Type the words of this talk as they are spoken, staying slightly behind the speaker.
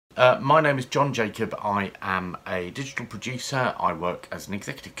My name is John Jacob. I am a digital producer. I work as an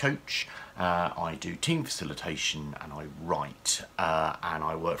executive coach. I do team facilitation and I write. And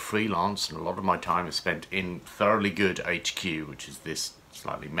I work freelance, and a lot of my time is spent in Thoroughly Good HQ, which is this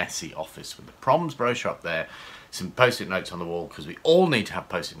slightly messy office with the proms brochure up there, some post-it notes on the wall, because we all need to have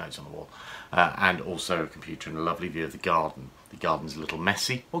post-it notes on the wall, and also a computer and a lovely view of the garden. The garden's a little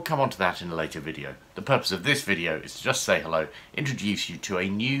messy. We'll come on to that in a later video. The purpose of this video is to just say hello, introduce you to a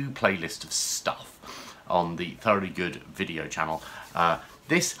new playlist of stuff on the Thoroughly Good video channel.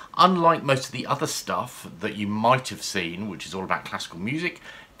 This, unlike most of the other stuff that you might have seen, which is all about classical music,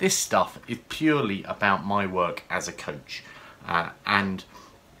 this stuff is purely about my work as a coach. And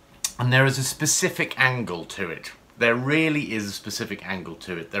there is a specific angle to it. There really is a specific angle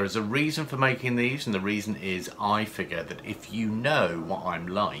to it. There is a reason for making these, and the reason is I figure that if you know what I'm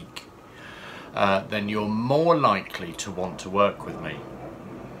like, then you're more likely to want to work with me.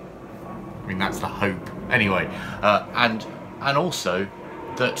 I mean, that's the hope. Anyway, and also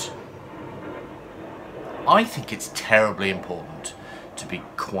that I think it's terribly important to be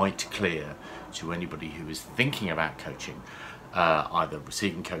quite clear to anybody who is thinking about coaching, either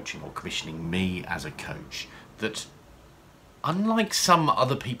receiving coaching or commissioning me as a coach, that unlike some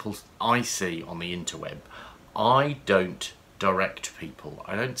other people I see on the interweb, I don't direct people,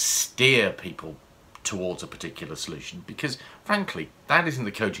 I don't steer people towards a particular solution, because frankly that isn't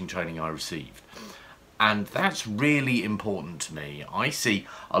the coaching training I received, and that's really important to me. I see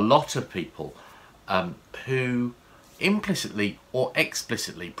a lot of people who implicitly or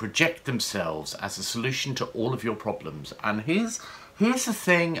explicitly project themselves as a solution to all of your problems. And here's the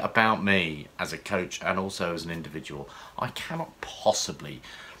thing about me as a coach and also as an individual. I cannot possibly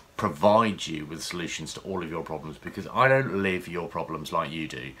provide you with solutions to all of your problems, because I don't live your problems like you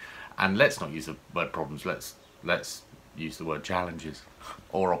do. And let's not use the word problems, let's use the word challenges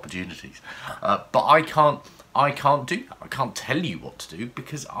or opportunities. But I can't do that. I can't tell you what to do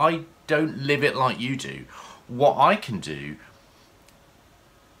because I don't live it like you do. What I can do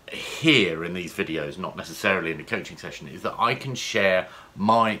here in these videos, not necessarily in the coaching session, is that I can share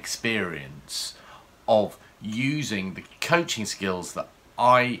my experience of using the coaching skills that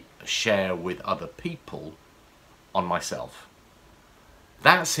I share with other people on myself.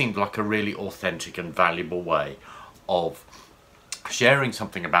 That seemed like a really authentic and valuable way of sharing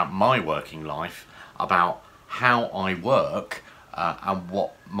something about my working life, about how I work, and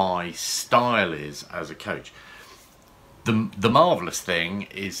what my style is as a coach. The marvellous thing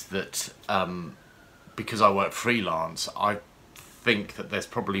is that because I work freelance, I think that there's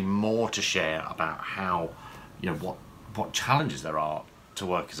probably more to share about how, you know, what challenges there are to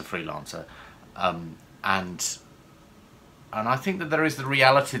work as a freelancer, and I think that there is the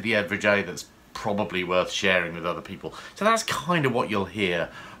reality of the everyday that's probably worth sharing with other people. So that's kind of what you'll hear,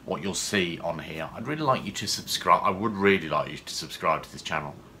 what you'll see on here. I'd really like you to subscribe. I would really like you to subscribe to this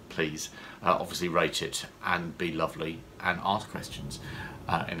channel, please. Obviously rate it and be lovely and ask questions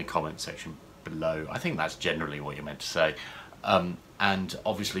in the comment section below. I think that's generally what you're meant to say. And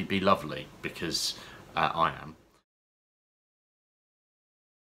obviously be lovely, because I am.